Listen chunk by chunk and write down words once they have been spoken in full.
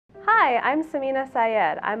Hi, I'm Sameena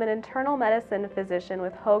Syed. I'm an internal medicine physician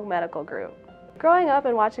with Hoag Medical Group. Growing up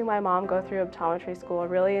and watching my mom go through optometry school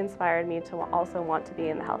really inspired me to also want to be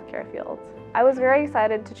in the healthcare field. I was very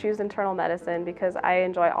excited to choose internal medicine because I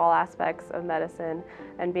enjoy all aspects of medicine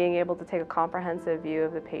and being able to take a comprehensive view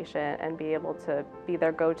of the patient and be able to be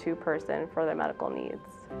their go-to person for their medical needs.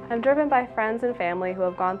 I'm driven by friends and family who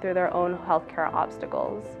have gone through their own healthcare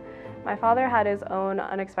obstacles. My father had his own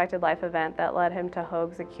unexpected life event that led him to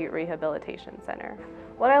Hoag's Acute Rehabilitation Center.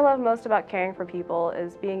 What I love most about caring for people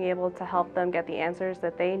is being able to help them get the answers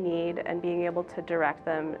that they need and being able to direct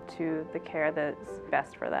them to the care that's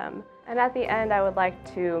best for them. And at the end, I would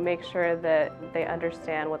like to make sure that they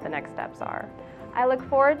understand what the next steps are. I look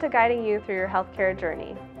forward to guiding you through your healthcare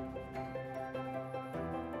journey.